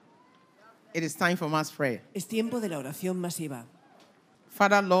It is time for mass prayer. Es tiempo de la oración masiva.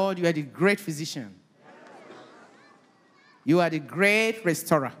 Father, Lord, you are the great physician. You are the great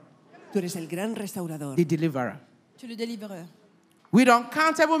restorer, Tú eres el gran restaurador, the deliverer. Tu es le délivreur. With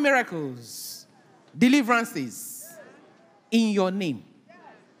uncountable miracles, deliverances in your name.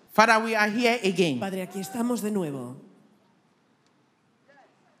 Father, we are here again. Padre, aquí estamos de nuevo.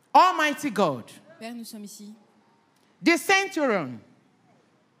 Almighty God, Père, nous sommes ici. the centurion,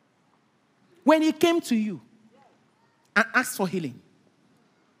 when he came to you and asked for healing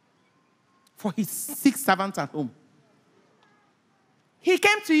for his sick servant at home, he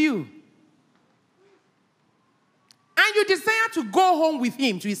came to you and you desire to go home with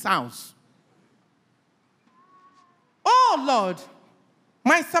him to his house. Oh Lord,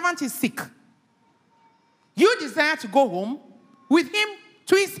 my servant is sick. You desire to go home with him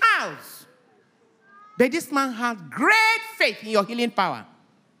to his house. But this man had great faith in your healing power.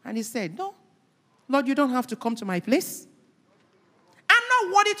 And he said, no, Lord, you don't have to come to my place. I'm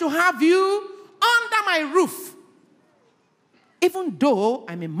not worthy to have you under my roof, even though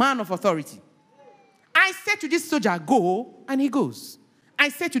I'm a man of authority. I say to this soldier, go, and he goes. I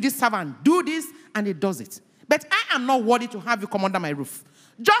say to this servant, do this, and he does it. But I am not worthy to have you come under my roof.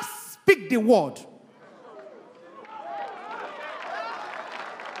 Just speak the word.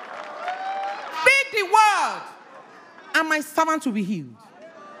 Speak the word, and my servant will be healed.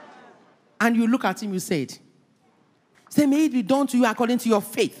 And you look at him, you said, say, may it be done to you according to your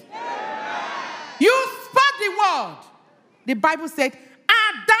faith. You spoke the word. The Bible said,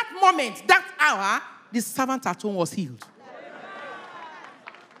 at that moment, that hour, the servant at home was healed.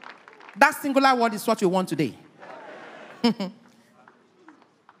 That singular word is what you want today.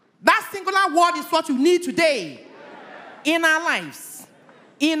 That singular word is what you need today in our lives,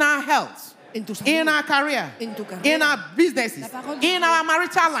 in our health, in our career, in our businesses, in our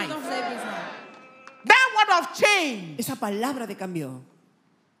marital life. That word of change. Esa palabra de cambio.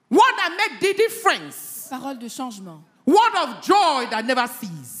 Word that make the difference. Parole de changement. Word of joy that never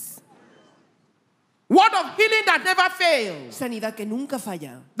ceases. Word of healing that never fails. Sanidad que nunca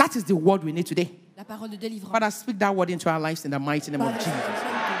falla. That is the word we need today. La parole de délivrance. Father, speak that word into our lives in the mighty name of Padre,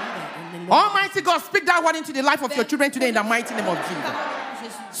 Jesus. Almighty God, speak that word into the life of your children today in the mighty name of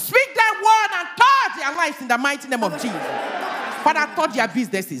Jesus. Speak that word and touch their lives in the mighty name of Jesus. Father, touch their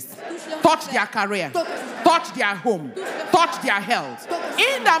businesses, touch their career, touch their home, touch their health.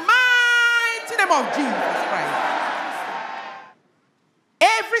 In the mighty name of Jesus Christ.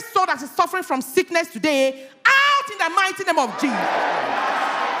 Every soul that is suffering from sickness today, out in the mighty name of Jesus.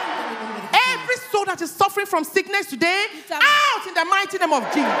 Every soul that is suffering from sickness today, out in the mighty name of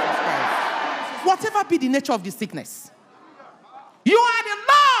Jesus Christ. Whatever be the nature of the sickness, you are the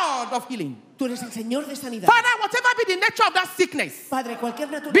Lord of healing. Tú eres el Señor de sanidad. Father, whatever be the nature of that sickness, Padre, cualquier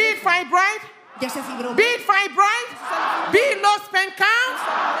naturaleza, be it fibroid, ya sea fibrosis, be it fibroid, be it low sperm count,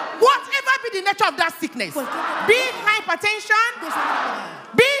 whatever be the nature of that sickness, be it hypertension,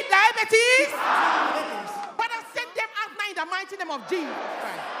 be it diabetes, Father, send them out now in the mighty name of Jesus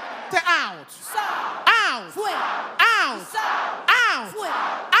Christ. Say out, out, out, out,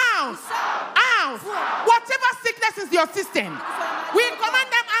 out, out. Whatever sickness is your system, we command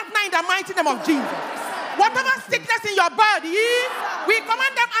them out now in the mighty name of Jesus. Whatever sickness in your body, we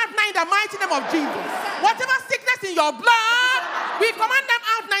command them out now in the mighty name of Jesus. Whatever sickness in your blood, we command them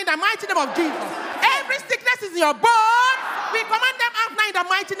out now in the mighty name of Jesus. Every sickness is in your bone, we command them out now in the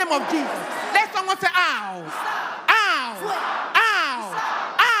mighty name of Jesus. Let someone say, ow, ow, ow,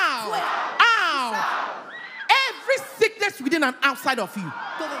 ow, ow. Every sickness within and outside of you,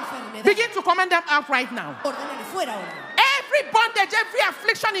 begin to command them out right now. Every bondage, every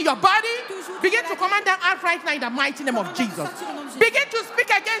affliction in your body, begin to command them out right now in the mighty name of Jesus. Begin to speak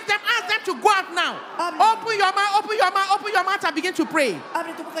against them, ask them to go out now. Open your mouth, open your mouth, open your mouth and begin to pray.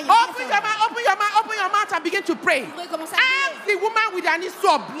 Open your mouth, open your mouth, open your mouth and begin to pray. Ask the woman with an issue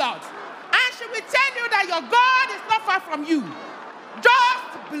of blood, and she will tell you that your God is not far from you.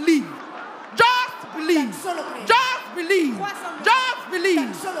 Just believe. Just believe. Just believe. Just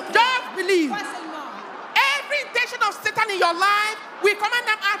believe. Just believe. Every intention of Satan in your life, we command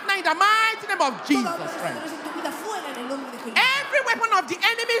them out now in the mighty name of Jesus Christ. Every weapon of the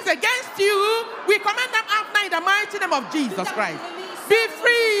enemy is against you, we command them out now in the mighty name of Jesus Christ. Be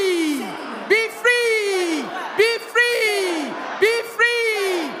free. Be free. Be free. Be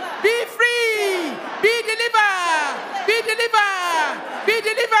free. Be free. Be delivered. Be delivered. Be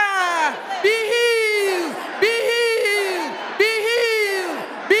delivered. Be healed. Be healed. Be healed.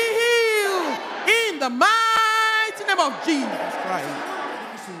 Be healed. In the mighty name of Jesus Christ.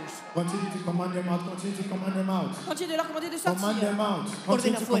 Continue to command them out. Continue to command them out. Continue de leur commander de sortir. Command them out.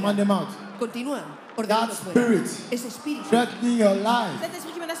 Continue to command them out. Continúa That ordenando fuera. spirit Ese espíritu threatening your life, Cet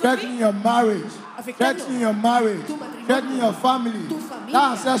esprit qui menace votre threatening vie, your marriage, threatening your marriage, tu matrimonio, threatening your family, tu familia.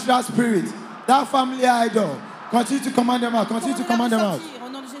 that ancestral spirit, that family idol, continue to command them out, continue to command commandez-leur them de out. sortir au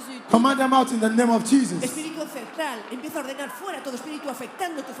nom de Jésus. Command them out in the name of Jesus. Espíritu ancestral, empieza a ordenar fuera todo espíritu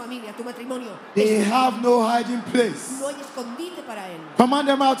afectando tu familia, tu matrimonio. They have no hiding place. No hay escondite para él. Command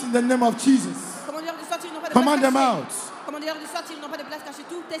them out in the name of Jesus. Commandez-leur de sortir, ils n'ont pas de Command place them cachée. out. Commandez-leur de sortir, ils n'ont pas de place cachée.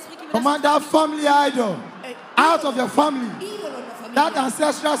 Tout esprit qui menace Command that family idol out of your family. Ídolo en la familia. That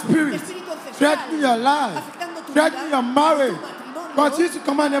ancestral spirit Espíritu ancestral, threatening your life, afectando tu threatening vida, your marriage. tu matrimonio. Continue to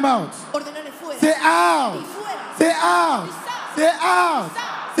command them out. Ordenale fuera. Say out. Y fuera. Say out. Say out.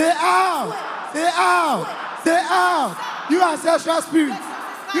 Say out. Say out. Say out. You ancestral spirit.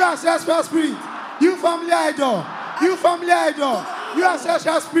 You ancestral spirit. You family idol. You family idol. You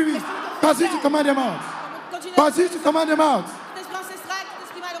ancestral spirit. Continue to command them out. Continue to command them out. Tout esprit ancestral, tout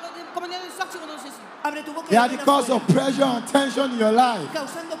esprit malheureux, commandez-leur de sortir au nom de Jésus. Abre tu boca y They are the ordena cause fuera. of pressure and tension in your life.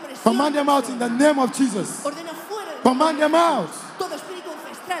 Causando presión. Command them out in the name of Jesus. Ordena fuera. Command them out. Todo espíritu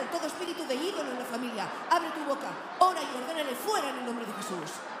ancestral, todo espíritu de ídolo en la familia. Abre tu boca. Ora y ordénale fuera en el nombre de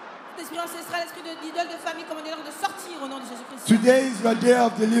Jesús. Tout esprit ancestral, esprit d'idole de famille, commandez-leur de sortir au nom de Jésus-Christ. Today is your day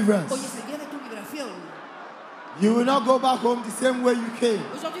of Hoy deliverance. es el día de tu liberación. You will not go back home the same way you came.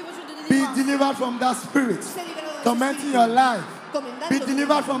 Aujourd'hui, vos jours de Be délivrance. delivered from that spirit. Sé liberado de ese Tormenting espíritu. your life. Comendando Be tu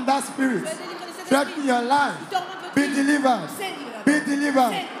delivered vida. from that spirit. Soyez délivrés de cet Threatening esprit. your life. Il tormente votre Be vie. delivered. Sé liberado. Be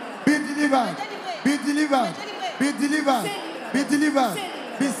delivered. Be delivered. Be delivered. Be delivered. Be delivered.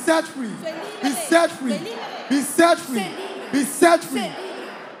 Be set free. Be set free. Be set free. Be set free.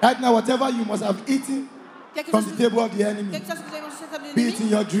 Right now, whatever you must have eaten Quelque from chose the que table of the enemy, quelque chose que vous avez mangé sur la table de be it in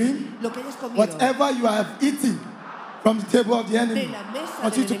l'ennemi, your dream, Lo que hayas comido. whatever you have eaten from the table of the De enemy, la mesa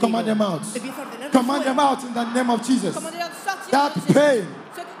continue del to command them enemigo. out. Empieza a ordenar Command fuera. them out in the name of Jesus. commandez-leur de sortir au That nom de Jésus. pain,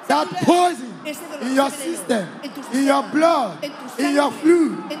 that Cette douleur, poison Ese dolor, in your ese veneno, system, en tu in your sistema, blood, en tu in your sangre,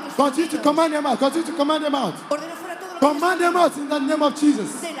 fluid, en tus continue to fluidos. command them out. Continue to command them out. Ordena fuera todo lo que Command hayas them comido. out in the name of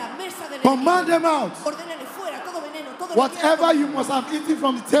Jesus. De la mesa del Command enemigo. them out. Ordénale fuera todo veneno, todo lo que hayas Whatever comido. you must have eaten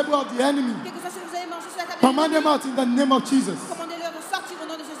from the table of the enemy, quelque chose que vous avez mangé sur la table de command them l'ennemi, out in the name of Jesus. commandez-leur de sortir au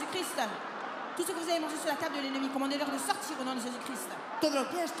nom de Jésus-Christ. Tout ce que vous avez mangé sur la table de l'ennemi, commandez-leur de sortir au nom de Jésus-Christ. Todo lo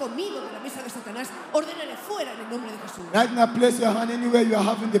que has comido de la mesa de Satanás, ordénale fuera en el nombre de Jesús. Right now, place your hand anywhere you are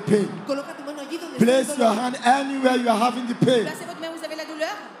having the pain. Coloca tu mano allí donde Place está el your dolor. hand anywhere you are having the pain. Placez votre main où vous avez la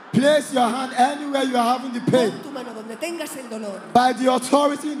douleur. Place your hand anywhere you are having the pain. Pon tu mano donde tengas el dolor. By the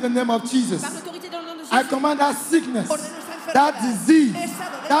authority in the name of Jesus, Par l'autorité dans le nom de I Jésus. command that sickness, Ordeno esa enfermedad, that disease, esa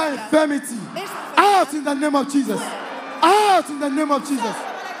dolencia, that infirmity esa enfermedad. out in the name of Jesus. Out in the name of Jesus.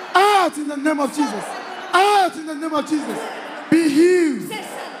 Out in the name of Jesus. Out in the name of Jesus. Be healed. Sé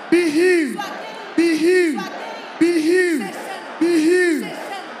sano. Be healed. Be healed. Be healed. Be healed.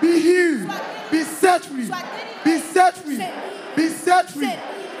 Be healed. Be set free. Be set free. Be set free.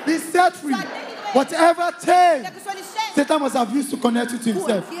 Be set free. Whatever chain Quelles que soient les chaînes, Satan must have used to connect you to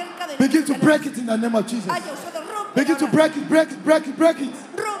himself, begin to break it in the name of Jesus. Haya usado, rómpela Begin to ahora. break it, break it, break it, break it.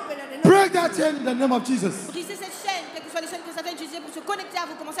 Rómpela en el nombre Break de that chain in the name of Jesus. brisez cette chaîne, quelles que soient les chaînes que Satan utilisait pour se connecter à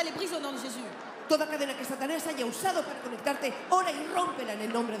vous, commencez à les briser au nom de Jésus. Toda cadena que Satanás haya usado para conectarte, ora y rómpela en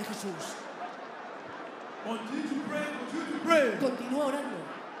el nombre de Jesús. Continue to pray, continue to pray. Continúa orando.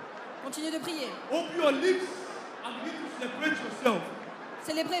 Continuez de prier. Open your lips and begin to separate yourself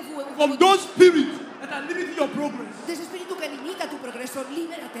Célébrez-vous. et ouvrez from vos those spirits that are limiting your progress. De ese espíritu que limita tu progreso,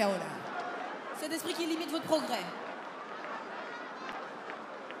 libérate ahora. Cet esprit qui limite votre progrès.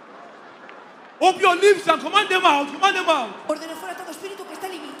 Open your lips and command them out, command them out. Ordena fuera todo espíritu que está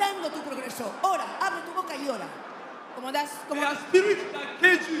limitando tu progreso. Ora, abre tu boca y ora. Commandez, There are spirits that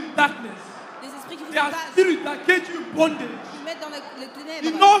cage you in darkness. des esprits qui vous There are entassent, spirits that cage you in bondage. qui vous mettent dans les ténèbres.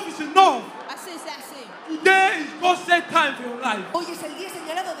 Enough is enough. Assez, c'est assez. Today is God's set time for your life. Hoy es el día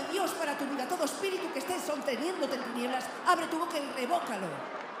señalado de Dios para tu vida. Todo espíritu que esté sosteniéndote en tinieblas, abre tu boca y revócalo.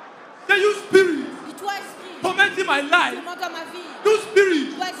 Say you spirit Dis-toi, esprit, tormenting my life. tourmente dans ma vie. You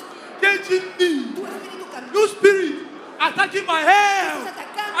spirit Toi, esprit, caging me. Tu espíritu cambió. You spirit attacking my health. Estás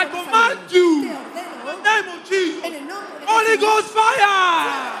atacando I mi command salud. you Te in ordeno the name of Jesus. en el nombre de Holy Jesús. Ghost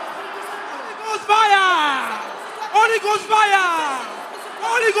fire! Holy Ghost fire! Holy Ghost fire!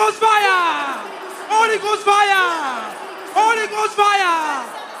 Holy Ghost fire! Holy Ghost fire! Holy Ghost fire!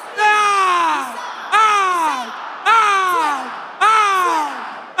 Out! Out! Out! Out!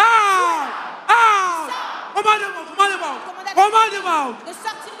 Out! Out! Command them out! Command them out! Command them out! de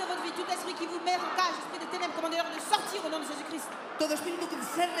sortir de votre vie. Tout esprit qui vous met en cage, esprit de ténèbres, commandez-leur de sortir au nom de Jésus-Christ. Todo espíritu que te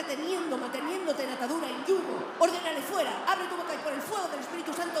esté reteniendo, manteniéndote en atadura, en yugo, ordénale fuera. Abre tu boca y por el fuego del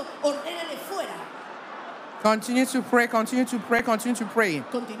Espíritu Santo, ordénale fuera. Continue to pray, continue to pray, continue to pray.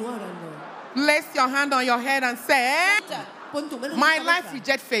 Continúa orando. Place your hand on your head and say, Pon tu mano en my tu life cabeza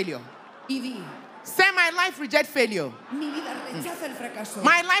reject failure. y di, Say, my life reject failure. mi vida rechaza el fracaso.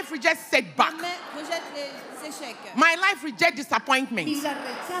 My life reject setback. Mais rejette les échecs. My life reject disappointment. Mi vida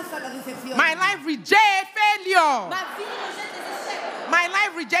rechaza la decepción. My life reject failure. Ma vie rejette les échecs. My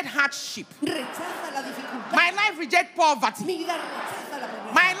life reject hardship. Rechaza la dificultad. My life reject poverty. Mi vida rechaza la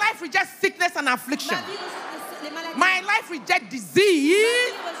pobreza. My life reject sickness and affliction. Ma vie rejette les maladies. My life reject Ma disease.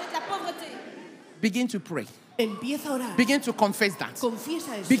 vie rejette la pauvreté. Begin to pray. Empieza a orar. Begin to confess that.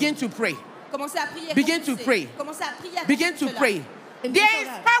 Confiesa eso. Begin to pray. Commencez à prier. Begin to confesser. pray. Commencez à prier. à Begin confesser to cela. pray. Empieza There a is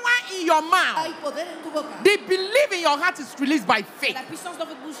orar. power in your mouth. Hay poder en tu boca. The belief in your heart is released by faith. La puissance dans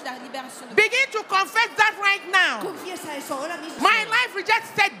votre bouche, la libération de Begin to confess that right now. Confiesa eso ahora mismo. My life rejects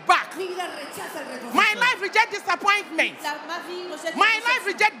setback. Mi vida rechaza el retroceso. My life rejects disappointment. Ma vie rejette My les life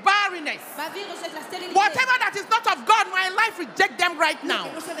échecs. rejects barrenness. Ma vie rejette la stérilité. Whatever that is not of God, my life reject them right Lo now.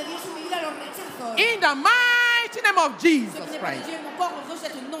 que no sea de Dios en mi vida lo rechazo ahora. In the mighty name of Ce qui Jesus n'est pas de Christ. Dieu, mon corps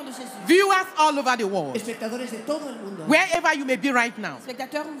rejette le nom de Jésus. Viewers all over the world, Espectadores de todo el mundo. wherever you may be right now,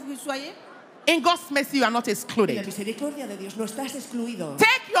 Spectateurs, où vous soyez, in God's mercy, you are not En la excluded. misericordia de Dios no estás excluido.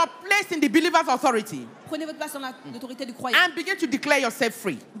 Take your place in the believer's authority prenez votre place dans l'autorité du croyant. and begin to declare yourself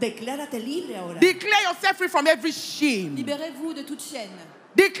free. Declárate libre ahora. Declare yourself free from every shame. Libérez-vous de toute chaîne.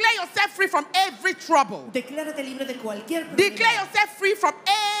 Declare yourself free from every trouble. Declárate libre de cualquier Declare problema. yourself free from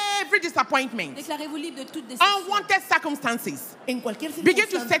every disappointment. Déclarez-vous libre de toute déception. Unwanted circumstances. En cualquier Begin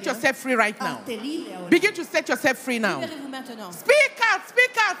to set circunstancia, yourself free right now. hazte libre ahora. Begin to set yourself free now. Libérez-vous maintenant. Speak out,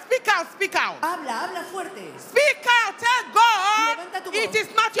 speak out, speak out, speak out. Habla fuerte. Speak out, tell God Levanta tu it voz. is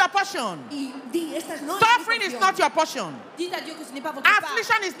not your portion. Y di, esta no es Suffering tu is porción. not your portion. Dites à Dieu que ce n'est pas votre part.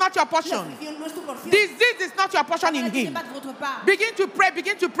 Affliction is not your La portion. aflicción no es tu porción. Disease is not your portion in Ce n'est Him. pas de votre part. Begin to pray,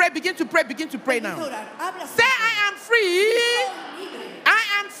 begin to pray, begin to pray, begin to pray Empieza a now. orar. Habla Say, fuerte. I am free. Soy libre. I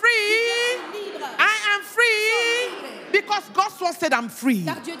am free. Libre. I am free. Because God's word said I'm free.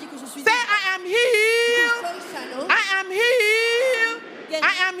 Car Dieu dit que je suis Say, libre. I am healed. Soy sano. I am healed.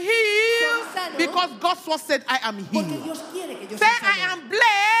 I am healed. Because God's word said I am Porque healed. Dios quiere que yo Say, sea I sano. am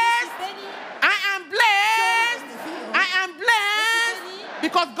blessed. Béni. I am blessed. I am blessed.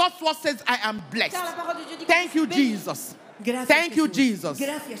 Because God's word says I am blessed. Car la parole de Dieu dit que Thank je suis you, béni. Jesus. Gracias, Thank you, Jesús. Jesus.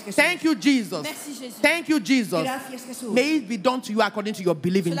 Gracias, Jesús. Thank you, Jesus. Merci, Jésus. Thank you, Jesus. Gracias, Jesús. May it be done to you according to your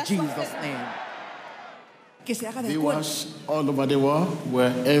belief in Cela soit Jesus' fait. name. Que se haga de acuerdo. Viewers all over the world,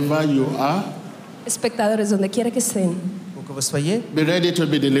 wherever you are, Espectadores, donde quiera que estén, Où que vous soyez, be ready to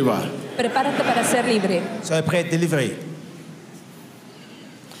be delivered. prepárate para ser libre. soyez prêts à être délivrés.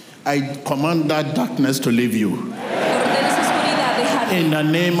 I command that darkness to leave you. Ordena esa oscuridad, dejarla. In the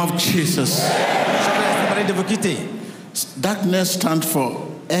name of Jesus. Je vais de vous quitter. Darkness stands for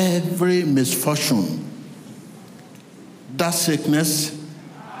every misfortune. That sickness,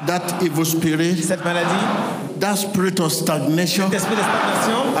 that evil spirit, Cette maladie, that spirit of stagnation, cet esprit de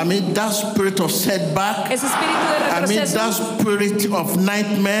stagnation, that spirit of setback, Ese espíritu de that retroceso, spirit of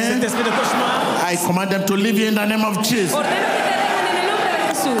nightmare, cet esprit de cauchemar, I command them to leave you in the name of Jesus. ordeno que te dejen en el nombre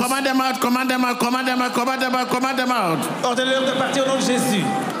de Jesús. Command them out, command them out, command them out, command them out, command them out. ordonnez-leur de partir au nom de Jésus.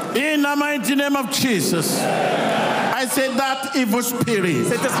 In the mighty name of Jesus. I say that evil spirit,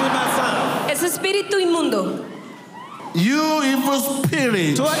 Cet esprit malsain, Ese espíritu inmundo, you evil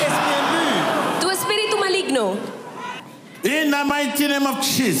spirit, toi esprit impur, tu espíritu maligno, in the mighty name of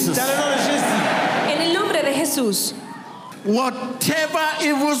Jesus. dans le nom de Jésus, en el nombre de Jesús. Whatever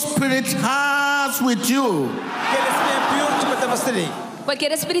evil spirit has with you, quel esprit impur tu peux t'apostoler.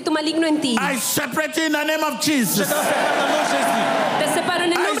 Cualquier espíritu maligno en ti, I separate you in the name of Je Jesus. t'en sépare dans le nom de Jésus. te separo en el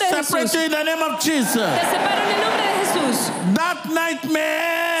nombre de I separate Jesús. you in the name of Jesus. Te separo en el nombre de Jesús. That Ce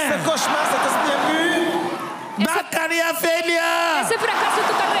nightmare, cauchemar, cet esprit impur, that career failure, Ese fracaso en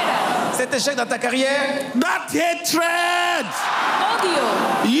tu carrera, cet échec dans ta carrière, that hatred,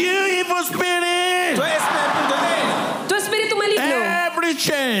 odio, you evil spirit, toi esprit impur de l'air, tu espíritu maligno, every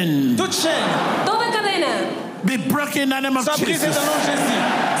chain toute chaîne, toda cadena, be broken in the name of soit brisée Jesus. dans le nom de Jésus.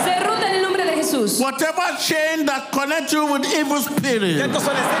 se rota en el nombre de Jesús. Whatever chain that connects you with evil Quel spirit, que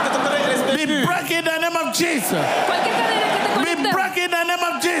soit l'esprit que te connaît, l'esprit be impur, broken in the name of Jesus. Cualquier cadena que te Be conecta broken in the name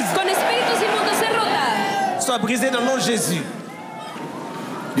of Jesus. con espíritus inmundos se rota. soit brisée dans le nom de Jésus.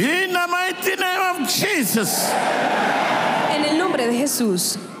 In the mighty name of Jesus. En el nombre de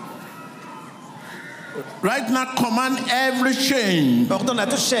Jesús. Right now, command every chain Ordonne à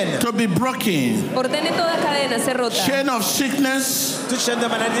toute chaîne, to be broken. Ordene toda cadena se rota. Chain of sickness, toute chaîne de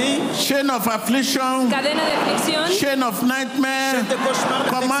maladie, chain of affliction, Cadena de aflicción. chain of nightmare. chaîne de cauchemar,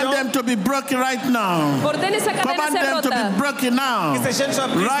 Command d'affliction, them to be broken right now. Ordene esa cadena Command se them to rota. be broken now. que ces chaînes soient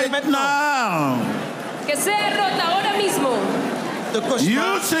brisées Right maintenant. now. Que sea rota ahora mismo. de cauchemar.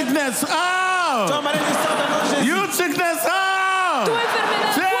 You sickness out. Toi, maladie, sors dans le nom de Jésus. You sickness out. Tu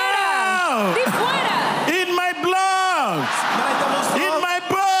enfermedad Say fuera. out. Di fuera. In my blood. Maladie dans mon In sang. my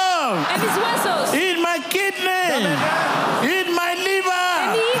bone. En mis huesos. In my kidney. In my En liver.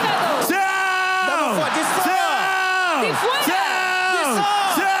 mi hígado. Say Dans mon out. foie, dis Say out. Di fuera. Say out. Dis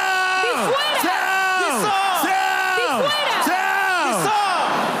Say out. Di fuera. Say out. Dis Say out. fuera. Say out. Sors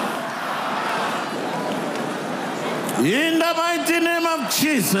In the mighty name of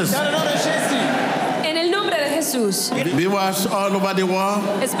Jesus. dans le nom de Jésus. En el nombre de Jesús. Viewers all over the world.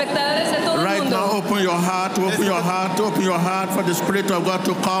 Espectadores de todo el Right now, mundo. open your heart for the Spirit of God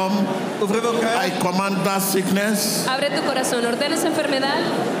to come. Ouvrez vos I cœurs. command that sickness. Abre tu corazón. Ordena esa enfermedad.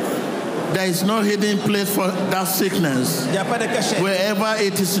 There is no hidden place for that sickness. Il n'y a pas de cachette. Wherever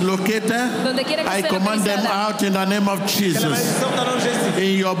it is located, Donde quiera que I sea command them localizada. out in the name of Que la maladie Jesus. sorte dans le nom de Jésus.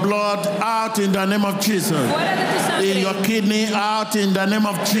 In your blood, out in the name of Jesus. Fuera de tu In your sangre. kidney, out in the name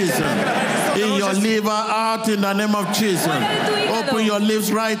of Jesus. In your liver, out in the name of Jesus. Open your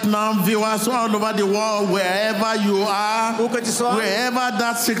lips right now, viewers all over the world, wherever you are, Où que tu sois. wherever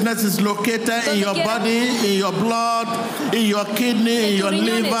that sickness is located in your body, in your blood, in your kidney, in your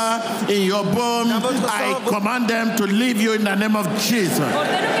liver, in your bone, I command them to leave you in the name of Jesus.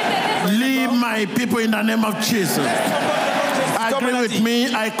 Ordeno que te dejes. Leave my people in the name of Jesus. Agree with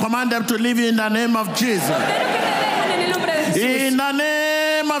me. I command them to leave you in the name of Jesus. Ordeno que te dejen en el nombre de Jesús. In the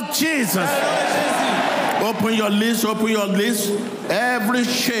name of Jesus. Open your list, open your list. Every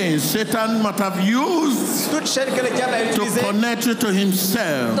chain Satan must have used Toute chaîne que le diable a to utilisée. connect you to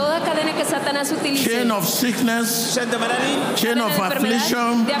himself. Toda cadena que Satanás utilice. Chain of sickness, Chaîne de maladie. chain of Cadena de affliction,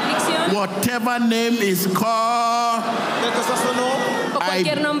 enfermedad, de aflicción. whatever name is called, Quel que soit son nom. O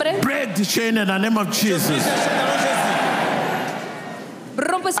cualquier nombre. break the chain in the name of Jesus. Brise la chaîne dans le nom de Jésus.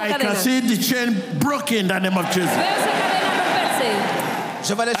 Rompe esa I cadena. can see the chain broken in the name of Jesus. Veo esa cadena romperse.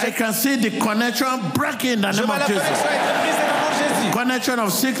 Je vois la I chaîne. can see the connection breaking in the Je name vois of la Jesus. connexion être brisée dans le nom de Jésus. Connection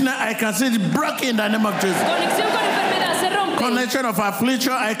of sickness, I can see it broken in the name of Jesus. Conexión con enfermedad se rompe. Connection of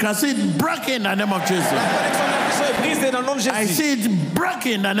affliction, I can see it broken in the name of Jesus. La connexion de l'affliction est brisée dans le nom de I Jésus. see it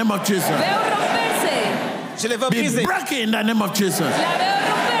broken in the name of Jesus. Veo romperse. Je les vois Be brisées. broken in the name of Jesus. La veo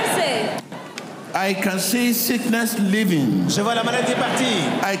romperse. I can see sickness living. Je vois la maladie partir.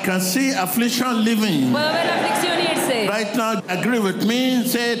 I can see affliction living. Puedo ver la aflicción irse. Right now, agree with me.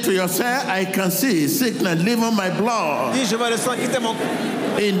 Say to yourself, I can see sickness living my blood. Dis, je vois le sang quitter mon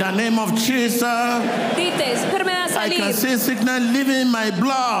In the name of Jesus, Dite, enfermedad I can salir. see sickness living my Je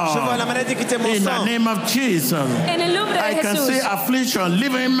vois la blood. maladie quitter mon In the sang. name of Jesus. En el nombre I de can Jesús. see affliction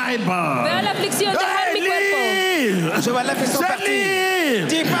living my Veo body. la aflicción dejar mi cuerpo. Leave. Je vois l'affliction Say partir. leave.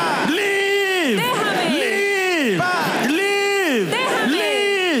 Dis pas. Leave. Déjame. Leave. Pas. Leave. Déjame.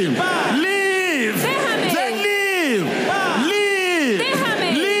 Leave. Pas. Leave. Déjame. Say leave. Pas. Leave. Déjame.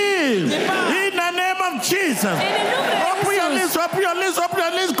 Leave. Dis pas. In the name of Jesus. En el nombre de Open your Jesús. lips, open your lips, open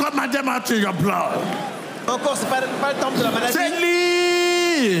your lips. Command them out to your blood. Encore, c'est pas le temps de la Say maladie.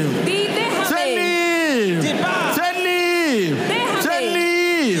 leave. Di, Say déjame. leave. Dis pas. Say leave. Déjame. Say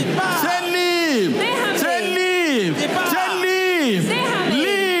leave. Dis pas. Say leave. Déjame. Say leave. Dis pas. Say leave. Déjame.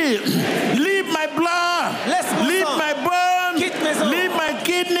 Leave. Leave my blood. Laisse mon Leave sang. my bone. Quitte mes os. Leave my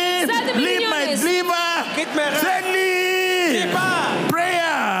kidney. Sal de mis Leave my riñones. liver. Quitte mes reins. Say leave. Dis pas.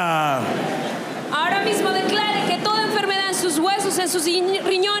 Prayer. Ahora mismo declare que toda enfermedad en sus huesos, en sus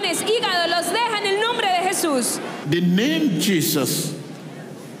riñones, hígado, los deja en el nombre de Jesús. The name Jesus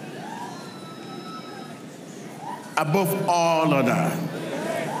above all other.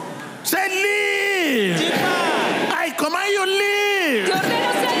 Say leave. Dis pas. I command you leave. Te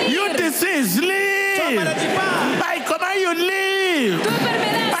ordeno salir. You disease Toi, leave. maladie, pas. I command you leave. Tu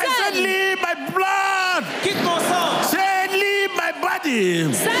enfermedad, I said sal. leave my blood. Quitte mon sang. Say leave my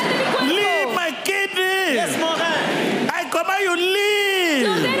body. Sal de mi cuerpo. Leave my kidney. Laisse mon rein. I command you Te leave.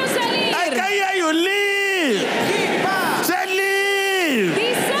 ordeno salir. I can hear you leave. Quitte pas. Say leave.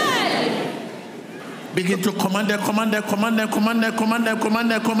 Di sal. Begin to command them, command them, command them, command them, command them, command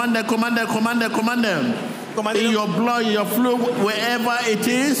them, command them, command them, command them, command them. Commandez-le. In your blood, in your fluid, wherever it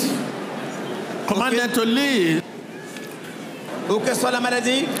is, command them to leave. Où que soit la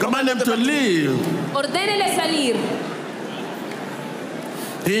maladie. Command them to leave. Ordénele salir.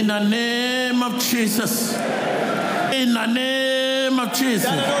 In the name of Jesus. In the name of Jesus.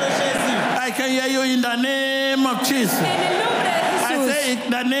 Dans le nom de Jésus. I can hear you in the name of Jesus. En el nombre de I Jesús. say in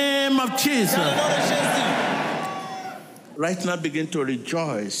the name of Dans le Jesus. nom de Jésus. Right now, begin to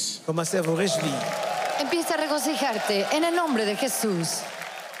rejoice. Commencez à vous réjouir. Empieza a regocijarte en el nombre de Jesús.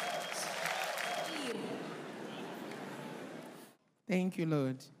 Thank you,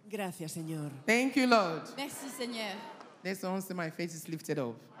 Lord. Gracias, Señor. Thank you, Lord. Merci Seigneur. Let someone say, my faith is lifted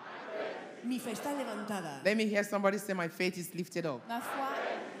up. Mi fe está levantada. Let me hear somebody say, my faith is lifted up. Ma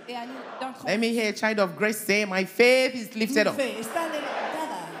foi est d'un cran. Let me hear a child of grace say, my faith is lifted Mi up. fe está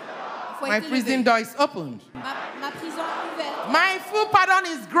levantada. Ma foi My est prison élevée. door is opened. Ma prison est ouverte. My full pardon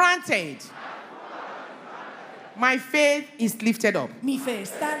is granted. My faith is lifted up. Mi fe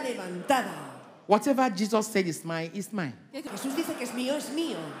está levantada. Whatever Jesus said is mine, is mine. Jesús dice que es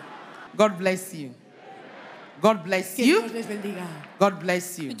mío. God bless you. God bless Que you. Dios les bendiga. God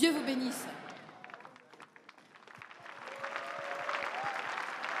bless Que you. Dieu vous bénisse.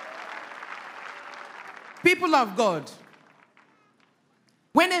 People of God,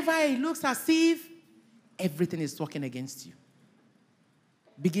 whenever it looks as if everything is working against you,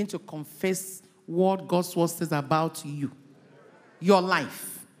 begin to confess what God's word says about you, your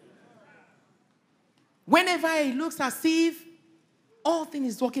life. Whenever it looks as if all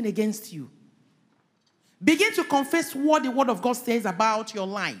things is working against you, begin to confess what the word of God says about your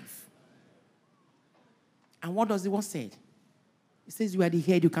life. And what does the word say? It says you are the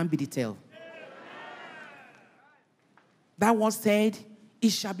head, you can't be the tail. That one said, it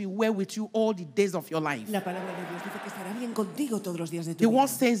shall be well with you all the days of your life. La palabra de Dios dice que estará bien contigo todos los días de tu The vida. one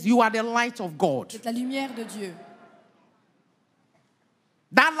says you are the light of God. C'est la lumière de Dieu.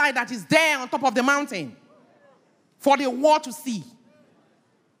 That light that is there on top of the mountain for the world to see.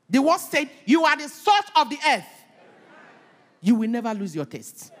 The word said, you are the salt of the earth. You will never lose your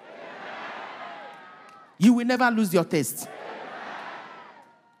taste. You will never lose your taste.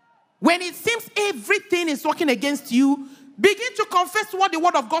 When it seems everything is working against you, begin to confess what the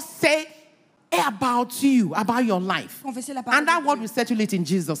word of God says about you, about your life. Confessez la parole And that de word Dieu. will settle it in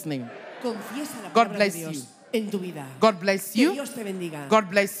Jesus' name. Confiesa la God palabra bless de Dios you. en tu vida. God bless Que you. Dios te bendiga. God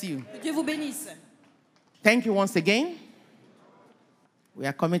bless you. Que Dieu vous bénisse. Thank you once again. We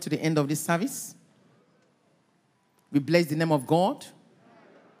are coming to the end of this service. We bless the name of God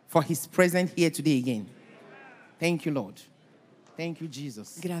for his presence here today again. Thank you, Lord. Thank you,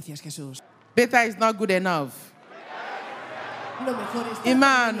 Jesus. Gracias, Jesús. Better is not good enough. Lo mejor está por venir.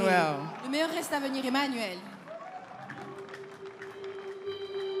 Emmanuel. Le meilleur reste à venir, Emmanuel.